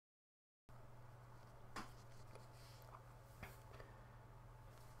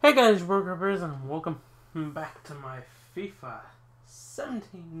Hey guys, Burgers, and welcome back to my FIFA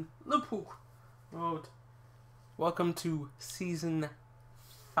 17 Liverpool Road. Welcome to Season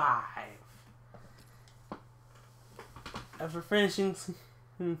 5. After finishing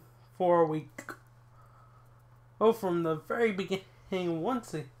Season 4 from the very beginning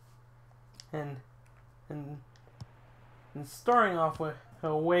once and starting off with a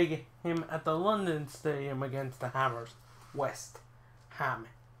away game at the London Stadium against the Hammers, West Ham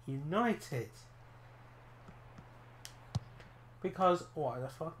United. Because why the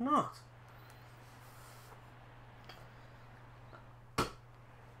fuck not?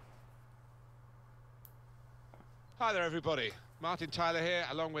 Hi there, everybody. Martin Tyler here,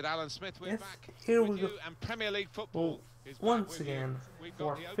 along with Alan Smith. We're back here with we you, go. and Premier League football is once back again We've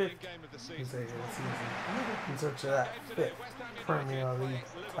for got the fifth opening game of the season. In search of that fifth Premier League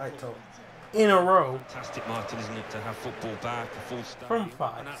title in a row. Fantastic, Martin, isn't it, to have football back, a full stadium, from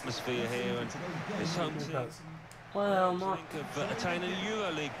 5. an atmosphere here, and this home team. Well, not think of attaining a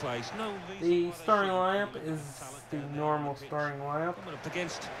Euro League place. No, the starting lineup is the normal starting lineup. coming up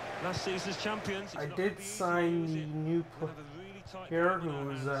against last season's champions. I did sign the new player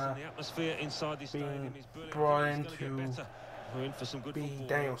who's being brought in to be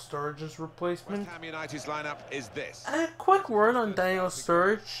Daniel Sturridge's replacement. West Ham United's lineup is this. A quick word on Daniel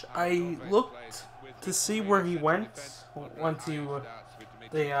Sturridge. I looked to see where he went once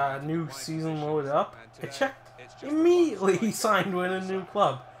the new season loaded up. I checked. Immediately he signed with a new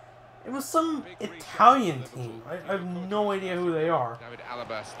club. It was some Italian team. I have no idea who they are. David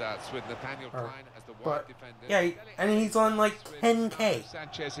Alaba starts with Nathaniel Klein as the wide defender. Yeah, and he's on like 10k.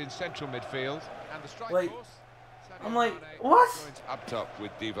 Sanchez in central midfield, and the strike Like, force. I'm like, what? Up top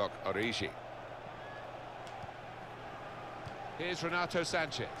with Divock Origi. Here's Renato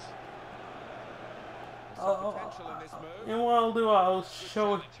Sanchez. And what I'll do, I'll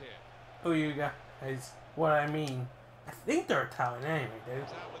show you guys what I mean. I think they're Italian anyway,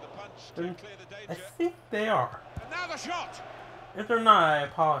 dude. I think they are. And now the shot. If they're not, I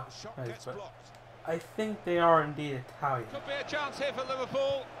apologize, but I think they are indeed Italian. Could be a chance here for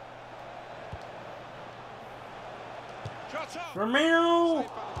Liverpool. Romano!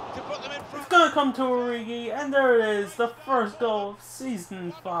 It's gonna come to Origi, and there it is. The first goal of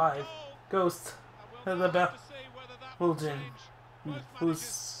Season 5 goes to the Belgian,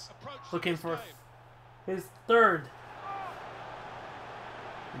 who's looking for his third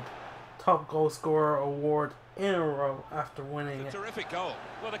top goal scorer award in a row after winning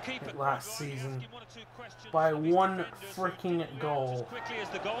it last season by one freaking goal.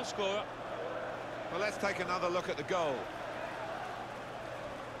 Well, let's take another look at the goal.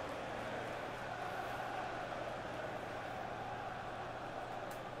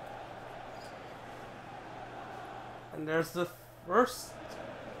 And there's the first,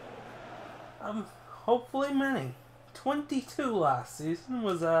 hopefully many. 22 last season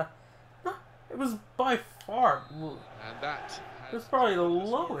was it was by far, and that it was probably the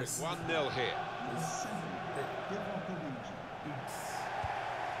lowest. 1-0 here.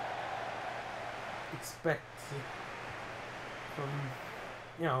 Expect from,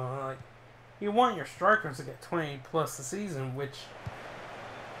 you know, like, you want your strikers to get 20 plus a season, which,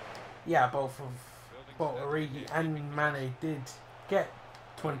 yeah, both Origi and Mane did get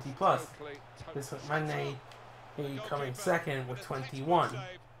 20 plus. This was Mane coming second with 21,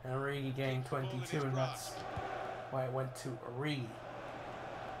 and Origi getting 22, and that's why it went to Origi.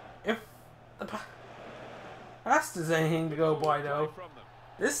 If the past is anything to go by, though,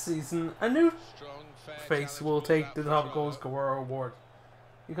 this season a new face will take the top goal scorer award,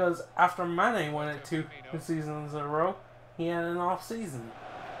 because after Mane won it 2 seasons in a row, he had an off season.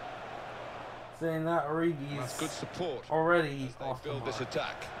 Saying that Origi is good support already off the build this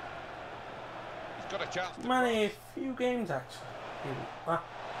attack. He's got a chance. Mane a few games actually.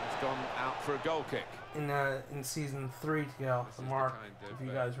 He's gone out for a goal kick in season 3 to get off the mark, if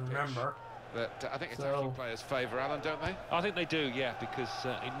you guys remember. But I think it's actually players' favour, Alan, don't they? I think they do, yeah, because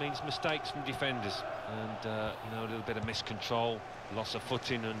it means mistakes from defenders and you know, a little bit of miscontrol, loss of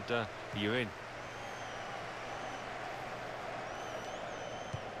footing, and you're in.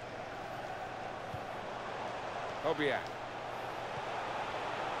 Obiang.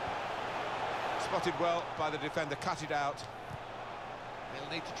 Spotted well by the defender, cut it out.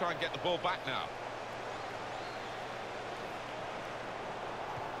 They'll need to try and get the ball back now.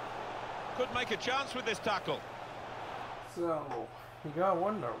 Could make a chance with this tackle. So, you gotta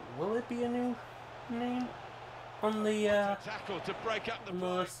wonder, will it be a new name on the tackle to break up the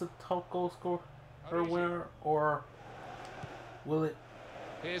list of top goal scorer winner, or will it?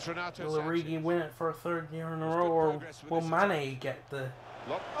 Here's Renato Will Origi win it for a third year in a row, or will Mane get the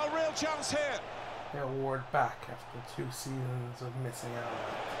A real chance here. The award back after 2 seasons of missing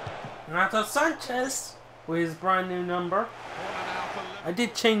out. Renato Sanchez with his brand new number. I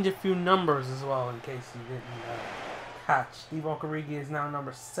did change a few numbers as well in case you didn't catch. Divock Origi is now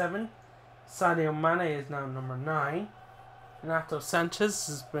number 7. Sadio Mane is now number 9. Renato Sanchez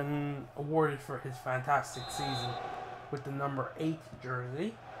has been awarded for his fantastic season with the number 8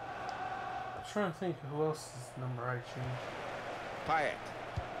 jersey. I'm trying to think who else's number I changed. Payet.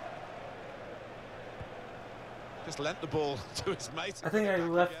 Just lent the ball to his mate. I think I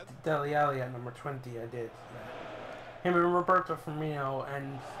left Dele Alli at number 20. I did. Him and Roberto Firmino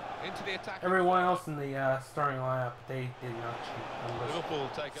and Into the attack. everyone else in the starting lineup, they did not change numbers. Liverpool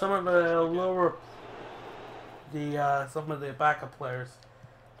take Some of the lower, some of the backup players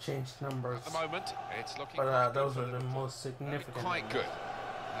changed numbers, At the moment, it's looking but those are the most significant. quite numbers. good.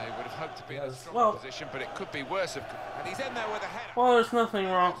 They would have hoped to be in a Yes, strong well- position, but it could be worse. And he's in there with a header. Well, there's nothing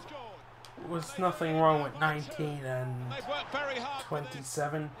wrong. Was nothing wrong with 19 and They've worked very hard for this.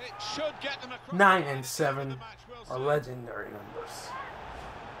 27. It should get them across 9 the and line 7 at the end of the match, we'll are see. legendary numbers.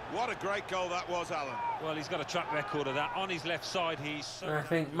 What a great goal that was, Alan. Well, he's got a track record of that. On his left side, he's... And I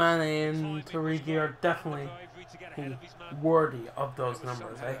think Mane and Origi are definitely worthy of those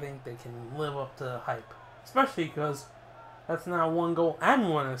numbers. I think they can live up to the hype. Especially because that's now 1 goal and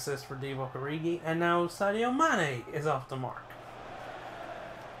 1 assist for Divock Origi, and now Sadio Mane is off the mark.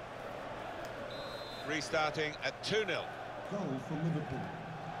 Restarting at 2-0. Goal for Liverpool.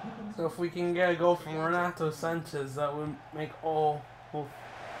 So if we can get a goal from Renato Sanchez, that would make all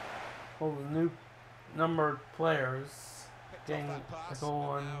the new numbered players getting a goal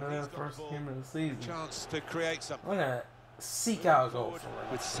on the first game of the season. Chance to create something. I'm gonna seek out a goal for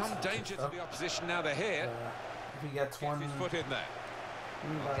Renato With some Sanchez, danger to though. the opposition now they're here. If he gets one, Gets his foot in there.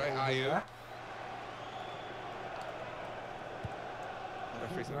 that Andre will be Ayew. that.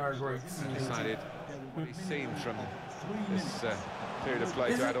 Referee's Our great season. decided what he's seen from this period of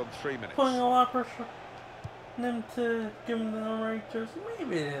play Is to it add on 3 minutes. Putting a lot of pressure on him to give him the number 8 jersey.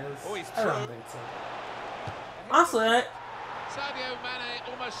 Maybe it is. Oh, he's I don't through. think so. Honestly, Sadio Mane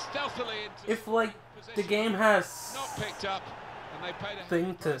almost stealthily into if like the position. game has Not picked up, and they paid a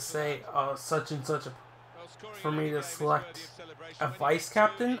thing to say, such and such a, Well, scoring for me in every to game is select worthy of celebration. a When he vice gets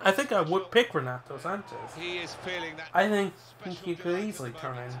captain, through, I think I he would shows pick Renato Sanchez. He is feeling that. I think special he could delight at easily the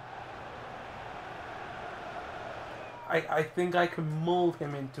turn moment. in. I think I could mold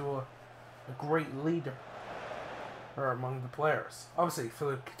him into a great leader or among the players. Obviously,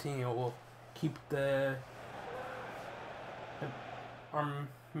 Philip Coutinho will keep the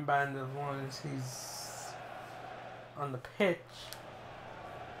armband as long as he's on the pitch.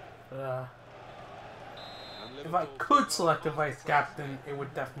 And If I Liverpool could select a vice captain, it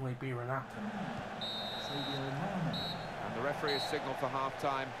would definitely be Renato. And the referee has signalled for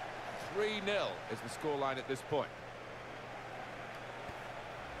half-time. 3-0 is the scoreline at this point.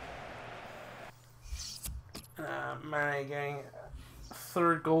 Mane getting a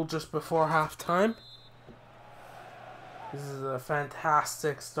 3rd goal just before half time. This is a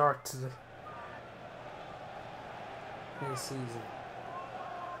fantastic start to the season.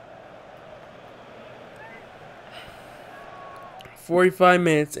 "45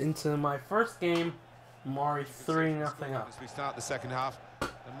 minutes into my first game, Mari 3-0 up. As we start the second half, there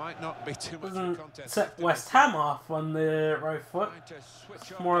might not be too much of a Doesn't contest set left in West this. Ham off on the right foot. Trying to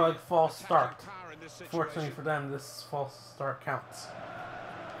switch More on like false attacking start. power in this Fortunately situation. for them, this false start counts.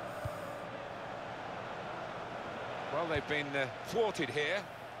 Well, they've been thwarted here.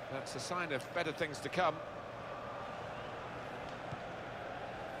 That's a sign of better things to come.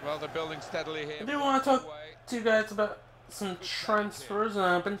 Well, they're building steadily here. I do want to talk to you guys about some transfers, and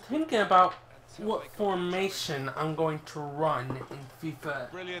I've been thinking about what formation I'm going to run in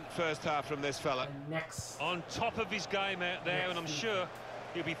FIFA Brilliant first half from this fella. next. On top of his game out there, and I'm sure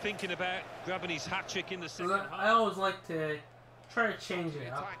he'll be thinking about grabbing his hat-trick in the second half. I always like to try to change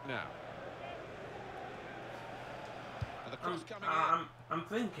it up. Attack now. And the cross coming in. I'm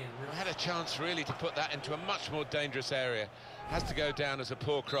thinking. I had a chance really to put that into a much more dangerous area. Has to go down as a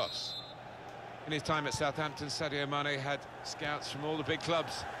poor cross. In his time at Southampton, Sadio Mane had scouts from all the big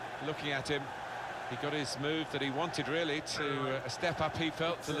clubs looking at him. He got his move that he wanted really to a step up, he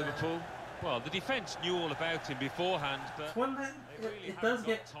felt, to Liverpool. Well, the defence knew all about him beforehand, but One thing, they really it haven't does got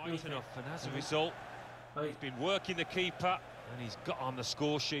get me tight enough, and as a result, he's like been working the keeper, and he's got on the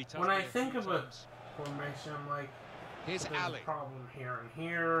score sheet. when hasn't I he, a think few of a times. formation, I'm like, Here's there's Ali. a problem here and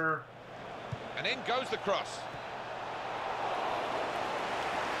here. And in goes the cross.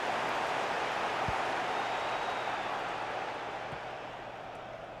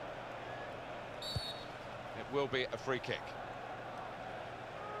 It will be a free kick.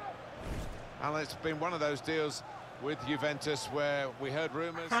 And it's been one of those deals with Juventus where we heard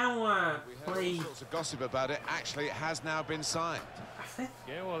rumours, How we heard play? all sorts of gossip about it. Actually, it has now been signed. I think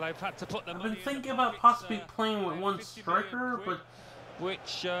Yeah, well, they've had to put the I've money been in the thinking about pockets, possibly playing with one 50 striker, million quid, but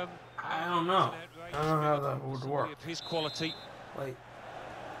which I don't know. I don't know how that would work. Of his quality. Like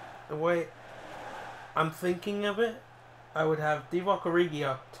the way I'm thinking of it, I would have Divock Origi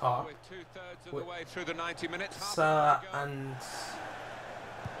up top, We're two-thirds of the way through the 90 minutes. Salah and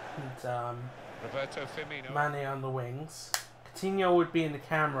Roberto Firmino. Mane on the wings. Coutinho would be in the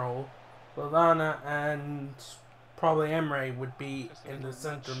cam role. Lallana and probably Emre would be in the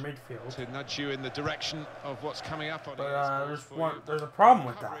centre midfield. To nudge you in the direction of what's coming up on But there's a problem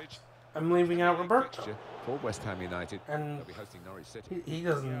with that. I'm leaving out Roberto, for West Ham United. and They'll be hosting Norwich City. he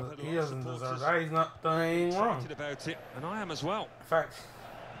doesn't deserve that. He's not done anything wrong. Excited about it, and I am as well. In fact,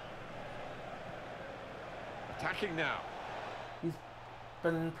 Attacking now, he's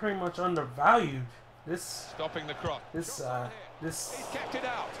been pretty much undervalued this stopping the cross. this He's kept it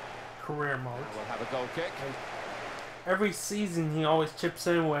out. career mode. We'll have a goal kick. Every season he always chips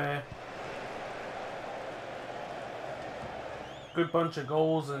in with a good bunch of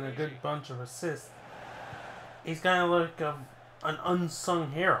goals and a good bunch of assists. He's kind of like an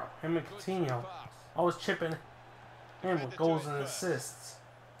unsung hero. Him and Coutinho always chipping in with goals and assists.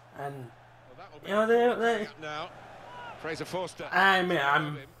 And you know they now. Fraser Forster. I mean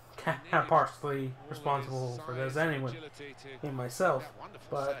I'm partially responsible for this anyway, in myself,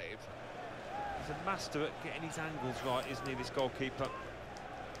 but He's a master at getting his angles right, isn't he, this goalkeeper?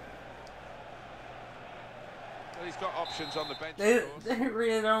 Well, he's got options on the bench. they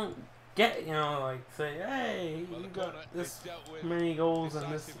really don't get, like say, hey, you got this many goals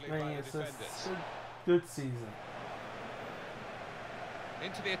and this many assists. Good season.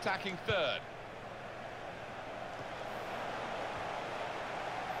 Into the attacking third.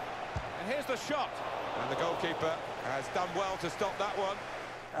 And here's the shot. And the goalkeeper has done well to stop that one.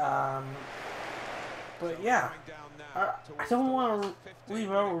 But yeah, I don't want to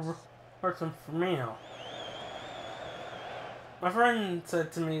leave out Roberto Firmino. My friend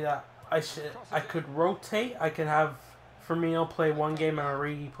said to me that I could rotate. I could have Firmino play one game and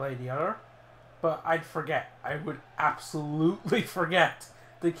Origi play the other, but I'd forget. I would absolutely forget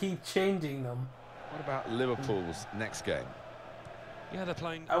to keep changing them. What about Liverpool's next game? Yeah, they're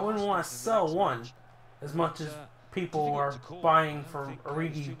playing. I wouldn't want to sell one as much as people are buying for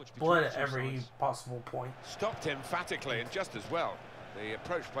Origi blood at every possible point. Stopped emphatically and just as well. The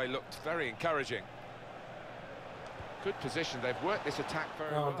approach play looked very encouraging. Good position. They've worked this attack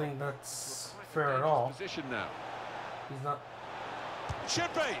very well. I don't think that's fair at all. Position now. He's not.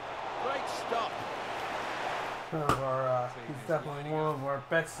 Should be. Great stop. He's definitely one of our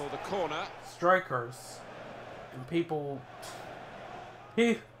best For the corner. strikers, and people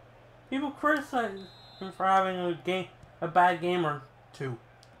criticize him for having a bad game or two.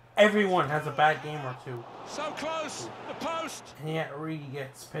 Everyone has a bad game or two, So close. The post. and yet Origi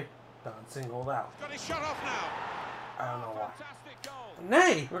gets picked on, singled out. Got his shot off now. I don't know why. Fantastic goal.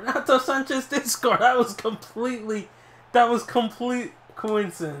 Nay, Renato Sanchez did score. That was complete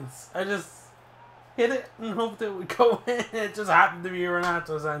coincidence. I just hit it and hoped it would go in. It just happened to be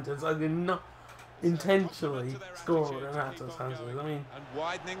Renato Sanchez. I did not intentionally score Renato Sanchez. I mean, And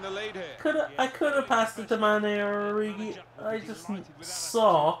widening the lead here. I could have passed it to Mane or Origi. I just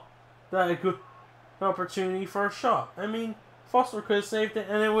saw that a good opportunity for a shot. I mean, Foster could have saved it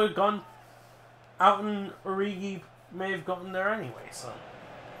and it would have gone out, and Origi may have gotten there anyway. So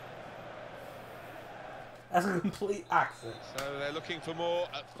that's a complete accident. So they're looking for more.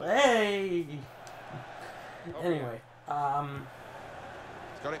 Hey. Anyway,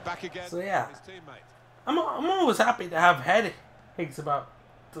 He's got it back again. So, yeah. His teammate. I'm always happy to have headaches about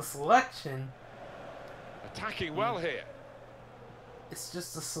the selection. Attacking well here. It's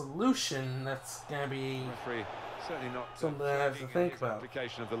just a solution that's gonna be Referee certainly not something I have to think about.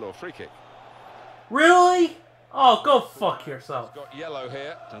 Application of the law. Free kick. Really? Oh, go fuck yourself. Got yellow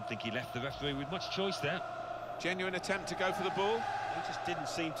here. Don't think he left the referee with much choice there. Genuine attempt to go for the ball. He just didn't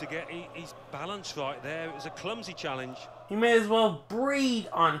seem to get his balance right there. It was a clumsy challenge. You may as well breed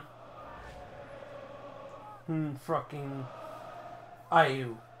on fucking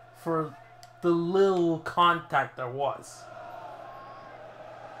Ayew for the little contact there was.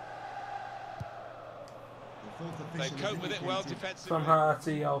 The fourth They official cope with it well defensively. Somehow that's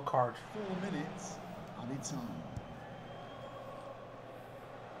a yellow card. 4 minutes added time.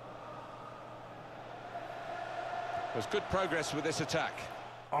 There's good progress with this attack.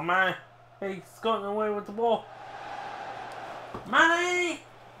 Oh man, he's gotten away with the ball. Manny!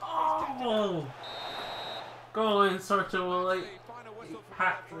 Oh! Goal in such a late.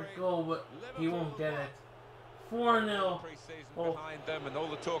 Patrick goal, but he won't get it. 4-0. Oh, behind them, and all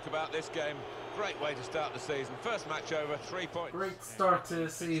the talk about this game. Great way to start the season. First match over, 3 points. great start to the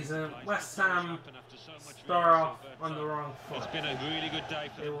season. West Ham start off on the wrong foot. It's been a really good day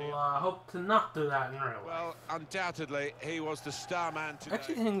for They them. will hope to not do that in real life. Well, undoubtedly, he was the star man today. I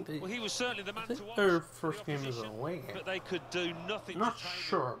actually think Well, he was certainly the man to watch. their first game is away. But they could do nothing. Not to tame him.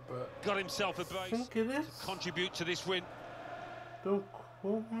 sure, but Got himself a I brace think it is. to contribute to this win. Don't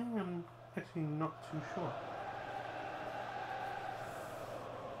quote me, I'm actually not too sure.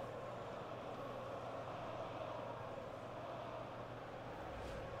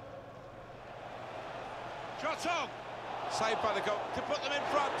 Shot on! Saved by the goal to put them in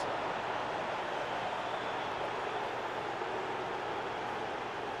front.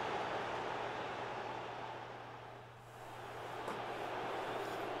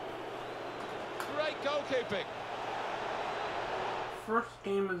 Great goalkeeping. First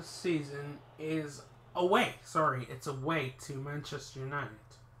game of the season is away. Sorry, it's away to Manchester United.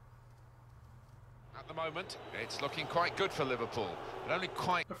 At the moment, it's looking quite good for Liverpool, but only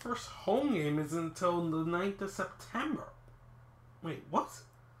quite. The first home game is until the 9th of September. Wait, what?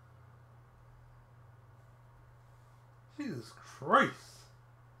 Jesus Christ.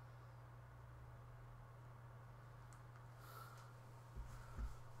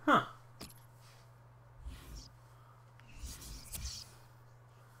 Huh.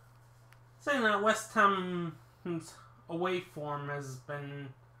 Saying that West Ham's away form has been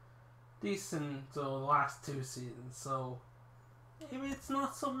decent the last 2 seasons, so maybe it's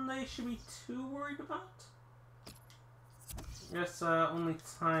not something they should be too worried about. I guess only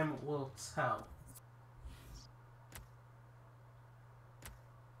time will tell.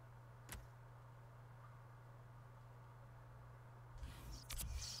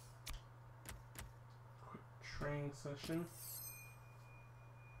 Quick training session.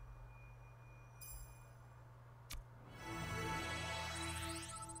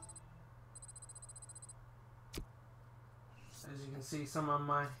 As you can see, some of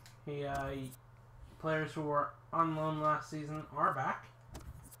my players who were on loan last season are back.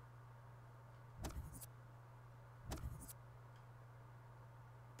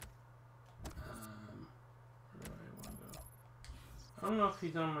 Where do I want to go? I don't know if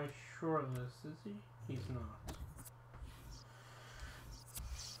he's on my short list, is he? He's not.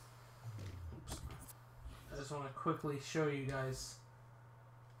 Oops. I just want to quickly show you guys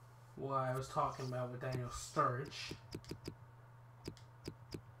what I was talking about with Daniel Sturridge.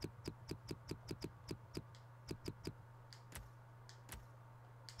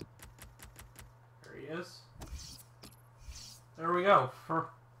 There he is. There we go.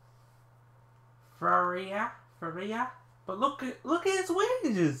 Faria. But look at his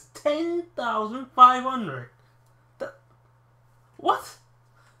wages. 10,500. What?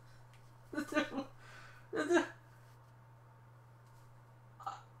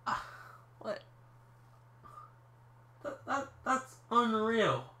 What? That's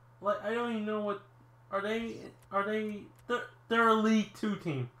unreal. Like, I don't even know what are they? They're a League 2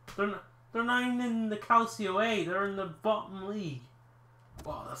 team. They're not even in the Calcio A. They're in the bottom league.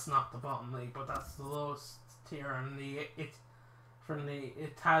 Well, that's not the bottom league, but that's the lowest tier on from the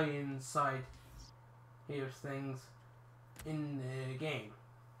Italian side here of things in the game.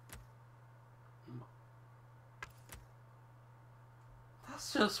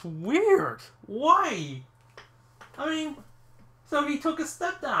 That's just weird. Why? I mean, so he took a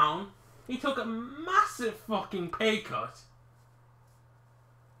step down. He took a massive fucking pay cut.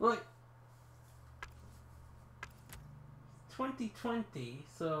 Like 2020,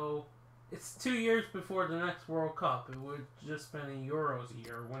 so it's 2 years before the next World Cup. It would just been a Euros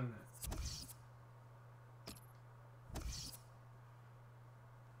year, wouldn't it?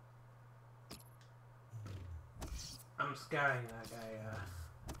 I'm scouting that guy.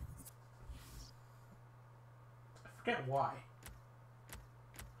 I forget why.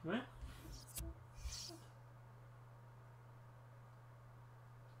 What?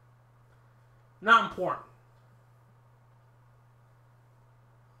 Not important.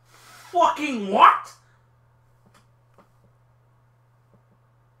 Fucking what?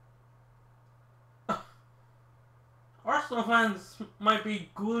 Arsenal fans might be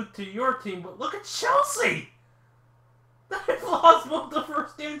glued to your team, but look at Chelsea! They've lost both the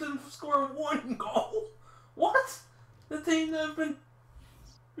first games and scored 1 goal. What? The team that have been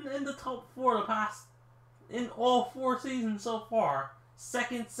in the top 4 the past in all 4 seasons so far.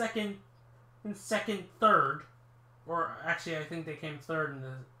 Second, and third. Or actually, I think they came third in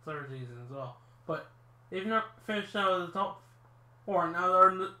the third season as well. But they've not finished out of the top 4.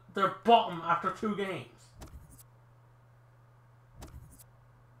 Now they're bottom after 2 games.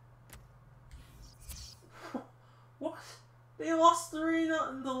 What? They lost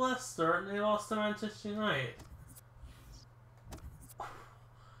 3-0 to Leicester and they lost to Manchester United.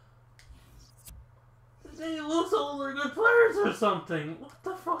 Did they lose all their good players or something? What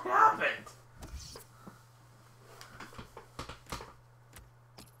the fuck happened?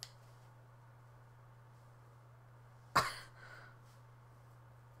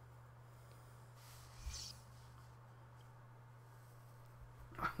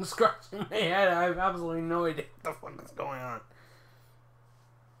 I'm scratching my head. I have absolutely no idea what the fuck is going on.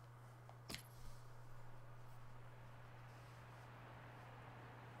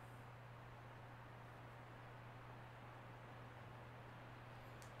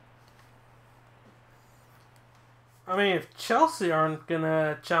 I mean, if Chelsea aren't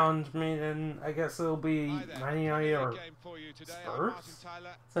gonna challenge me, then I guess it'll be Man United or Spurs.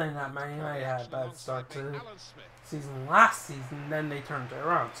 Saying that Man United had a bad start to the season last season, then they turned it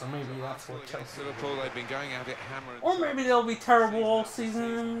around. So maybe that's what Chelsea. Liverpool, they've been going at it hammer and or maybe they'll be terrible all season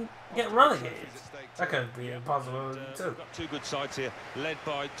and get relegated. That could be a possibility too. Got two good sides here, led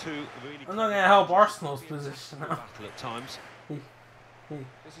by two really. I'm not gonna help Arsenal's position now. Battle at times.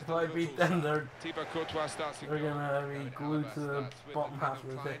 If I beat them, they're starts gonna be glued to the bottom half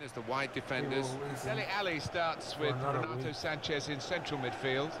of the thing. as the wide defenders. Dele Alli starts with Renato Sanchez in central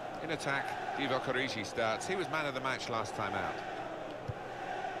midfield. In attack, Divock Origi starts. He was man of the match last time out.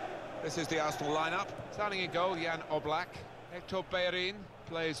 This is the Arsenal lineup. Starting in goal, Jan Oblak. Hector Bellerin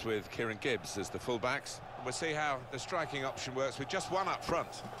plays with Kieran Gibbs as the fullbacks. And we'll see how the striking option works with just one up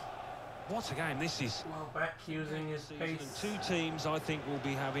front. What a game this is. Well, back using his pace. Two teams, I think, will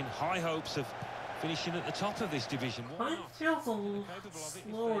be having high hopes of finishing at the top of this division. It feels a little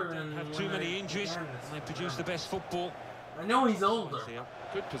slower than have too many injuries, and they produce the best football. I know he's older.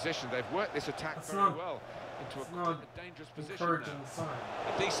 Good position. They've worked this attack That's very not- well into not a dangerous position encouraging now.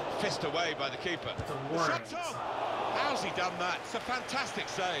 sign. A decent fist away by the keeper. It's a The warning shot's on. sign. How's he done that? It's a fantastic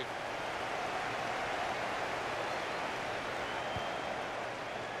save.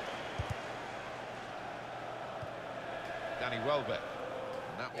 Danny Welbeck.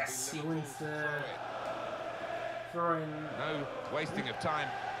 And that will Yes, be he wins Liverpool's the throw in. throw in. No wasting of time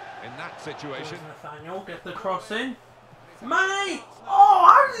in that situation. Nathaniel, get the cross in. Mate! Oh,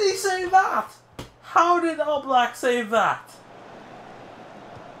 how did he save that? How did Oblak save that?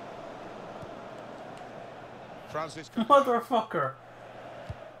 Francis Motherfucker.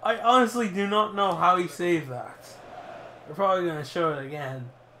 I honestly do not know how he saved that. They're probably going to show it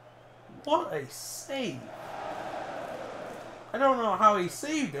again. What a save. I don't know how he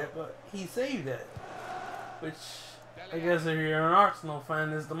saved it, but he saved it. Which, I guess if you're an Arsenal fan,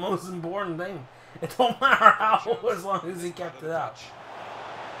 is the most important thing. It don't matter how, as long as he kept it out.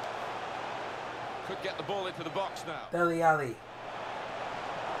 could get the ball into the box now. Dele Alli.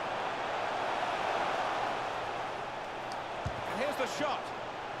 And here's the shot.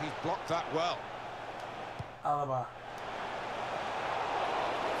 He's blocked that well. Alaba.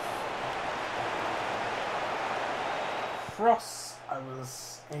 Cross I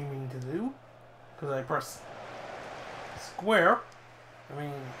was aiming to do, because I pressed square. I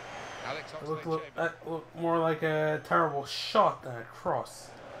mean, Alex it looked more like a terrible shot than a cross.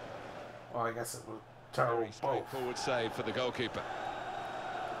 Well, I guess it was terrible both. Straightforward save for the goalkeeper.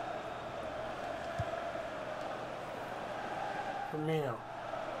 Firmino.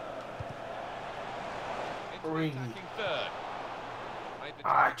 Origi.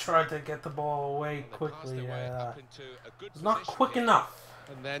 I tried to get the ball away quickly. It's not quick enough.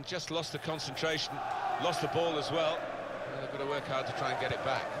 And then just lost the concentration, lost the ball as well. And they've got to work hard to try and get it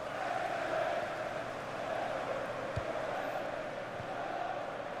back.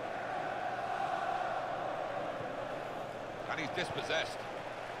 And he's dispossessed.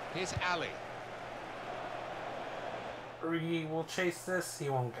 Here's Ali. Origi will chase this. He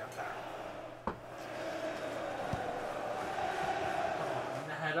won't get there.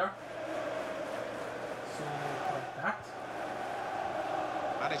 The header. So like that.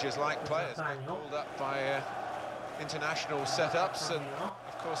 Managers like players called up by international setups, and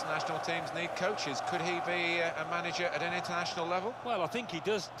of course national teams need coaches. Could he be a manager at an international level? Well, I think he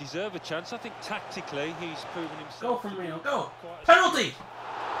does deserve a chance. I think tactically he's proven himself. Go Firmino, go! Penalty!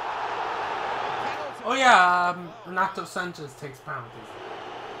 Oh yeah, Renato Sanchez takes penalties.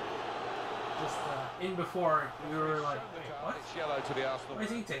 Just in before we were like, what? It's yellow to the Arsenal. Why is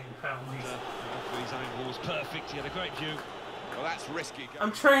he taking penalties? His angle was perfect. He had a great view. Well, that's risky.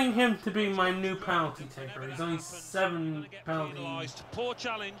 I'm training him to be my new penalty taker. He's only 7 penalty Poor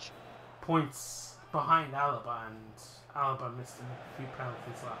challenge. points behind Alaba, and Alaba missed a few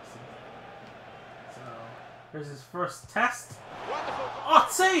penalties last season. So here's his first test. Wonderful. Oh,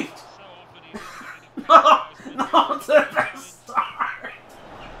 it's saved! Not the best start.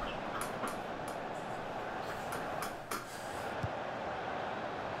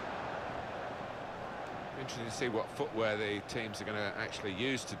 Interesting to see what footwear the teams are going to actually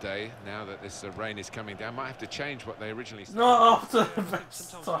use today. Now that this rain is coming down, might have to change what they originally started. Not off to the best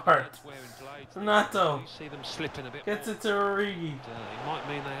start. Nato You see them slipping a bit gets more. it to Origi. It might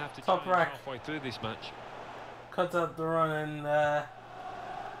mean they have to Top change rack. halfway through this match. Cuts out the run and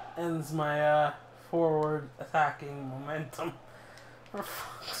ends my forward attacking momentum. For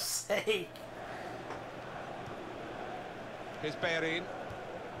fuck's sake. Here's Bellerin.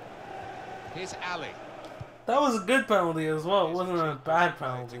 Here's Ali. That was a good penalty as well. It Here's wasn't a bad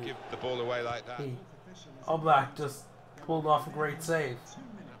penalty. to give the ball away like that. Oblak just pulled off a great save.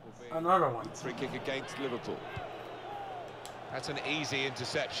 Another one. Free kick against Liverpool. That's an easy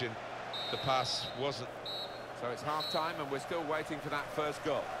interception. The pass wasn't. So it's half-time and we're still waiting for that first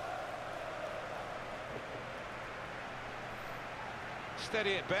goal.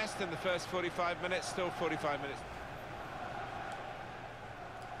 Steady at best in the first 45 minutes, still 45 minutes.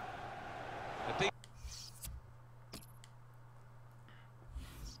 A deep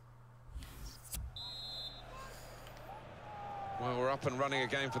Well, we're up and running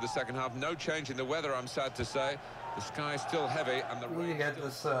again for the second half. No change in the weather, I'm sad to say. The sky is still heavy and the We need rain to get still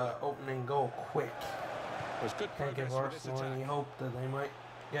this opening goal quick. was good Can't give progress with this Arsenal any attack. hope that they might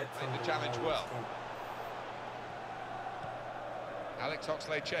get Made something the challenge out of well. this game. Alex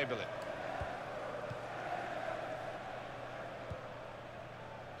Oxlade-Chamberlain.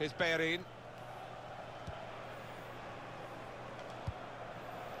 Here's Bellerin.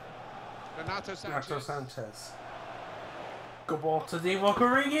 Renato Sanchez. Renato Sanchez. Good ball to Divock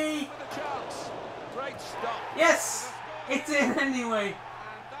Origi. With a chance. Great stop. Yes! It's in anyway.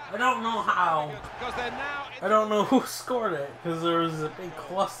 I don't know how. Because they're now I don't know who scored it because there was a big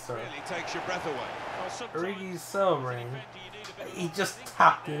cluster. really takes your breath away. Origi's celebrating. He just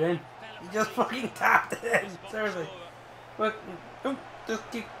tapped it in. He just fucking tapped it in. Seriously. But just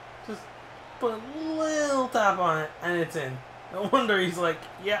put a little tap on it and it's in. No wonder he's like,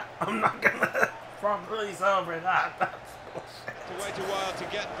 yeah, I'm not gonna properly celebrate that. That's bullshit. To wait a while to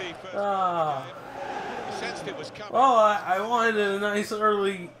get the first Ah. goal. He sensed it was coming. Well, I wanted a nice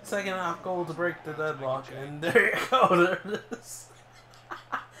early second half goal to break the deadlock, and there you go. There it is.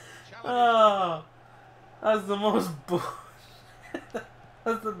 Oh, that's the most bullshit.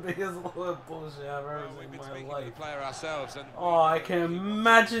 That's the biggest load of bullshit I've ever Well, we've seen been in speaking my to the life. player ourselves, and Oh, I can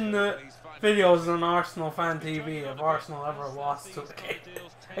imagine the videos on Arsenal fan TV if Arsenal ever lost to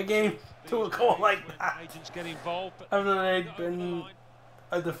a game to a goal like that. Agents get involved, but After they'd been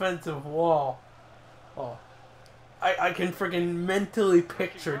a defensive wall. Oh, I can freaking mentally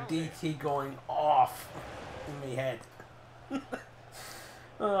picture DT going off in my head. to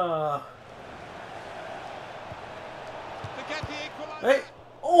get the equaliser. Hey,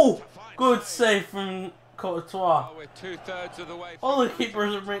 oh, good save from Courtois. Oh, we're 2/3 of the way. All the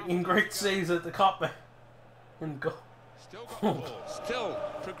keepers are making great saves at the cop and go. Still got the ball. Still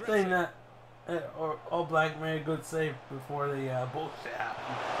progressing. Saying that, or All Black made a good save before the bullshit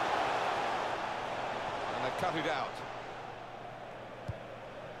happened. And they cut it out.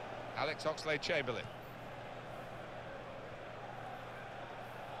 Alex Oxlade-Chamberlain.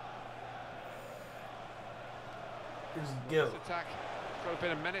 Here's Gill. This attack got a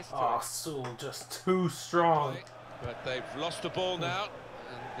bit of menace to Oh, it. Sewell just too strong. But they've lost the ball now,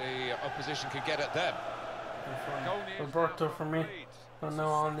 and the opposition can get at them. Roberto for me, but now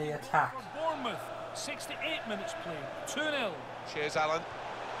on the attack. Bournemouth, 68 minutes played, 2-0. Cheers, Alan.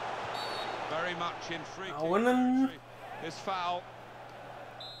 Very much in free kick Owen. territory. This foul.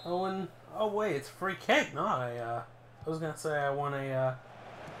 Owen. Oh wait, it's free kick. No, I was gonna say I won a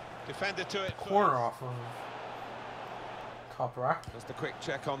Defender to it. corner off of top rack. Just a quick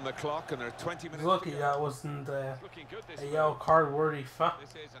check on the clock, and there are 20 minutes. Lucky to go. that wasn't Looking good this a move. yellow card worthy foul. This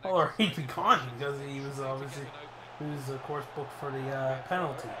is an Or he'd excellent be gone because he was obviously he was of course booked for the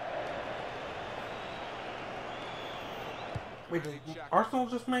penalty. Wait, did Arsenal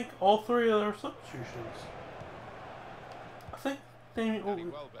just make all three of their substitutions? I think they I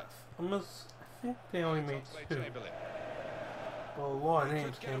think they only made two. Oxlade-Chamberlain. Well, a lot of Could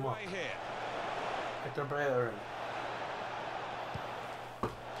names get came up. away here. Hector Bellerin.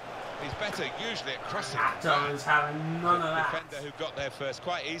 He's better usually at crossing. Actor is having none of that. Defender who got there first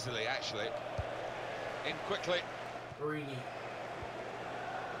quite easily, actually. In quickly. Origi.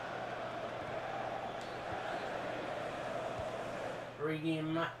 Origi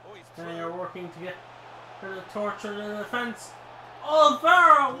and Matt are working to get rid of the torture in the defence.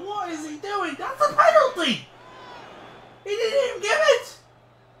 Oliveira, what is he doing? That's a penalty! He didn't even give it!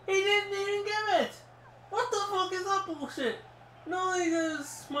 He didn't even give it! What the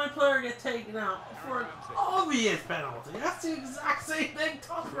see, they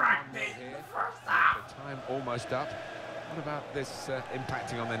top-ranked it in the first half. The time almost up. What about this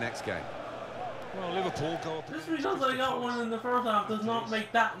impacting on their next game? Well, Liverpool go up. Just because they got one in the first half does not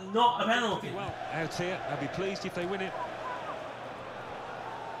make that not a penalty. Well, out here, I'll be pleased if they win it.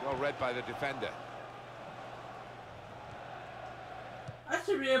 Well read by the defender. That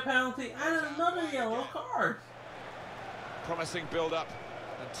should be a penalty and another yellow card. Promising build-up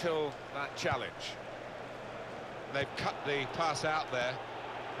until that challenge. They've cut the pass out there,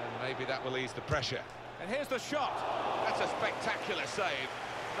 and maybe that will ease the pressure. And here's the shot. That's a spectacular save.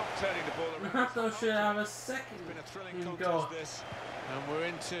 Not turning the ball around. Renato should have a second It's been a thrilling goal. contest this, and we're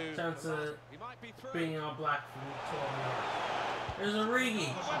into Chance of he might be through. being all black from 12 yards. There's a Rigi.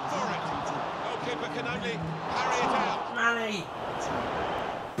 Went for it. Goalkeeper can only parry it out. Manny.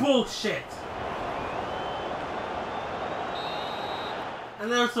 Bullshit.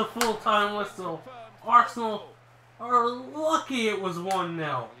 And there's a full-time whistle. Arsenal are lucky it was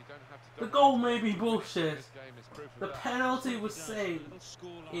 1-0. The goal may be bullshit. The penalty was saved.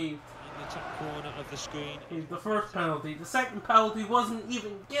 In the top corner of the screen. The first penalty. The second penalty wasn't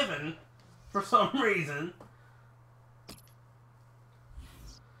even given for some reason.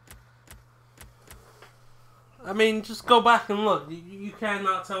 I mean, just go back and look. You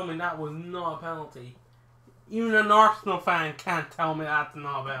cannot tell me that was not a penalty. Even an Arsenal fan can't tell me that's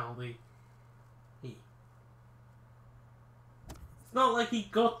not a penalty. It's not like he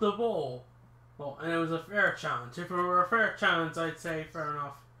got the ball. Well, and it was a fair challenge. If it were a fair challenge, I'd say fair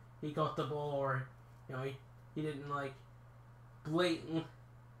enough. He got the ball, or he didn't like blatant.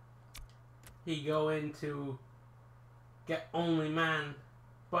 He go into get only man,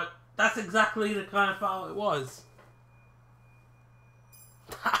 but that's exactly the kind of foul it was.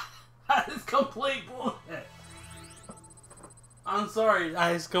 That is complete bullshit. I'm sorry,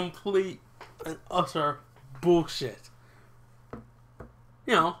 that is complete and utter bullshit.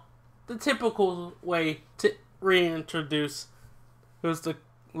 You know, the typical way to reintroduce was the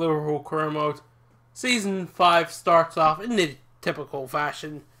Liverpool career mode. Season 5 starts off in the typical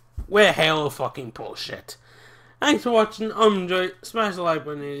fashion with hell of fucking bullshit. Thanks for watching. Enjoy. Smash the like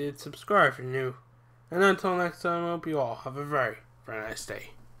button if you did. Subscribe if you're new. And until next time, I hope you all have a very, very nice day.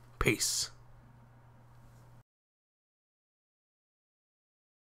 Peace.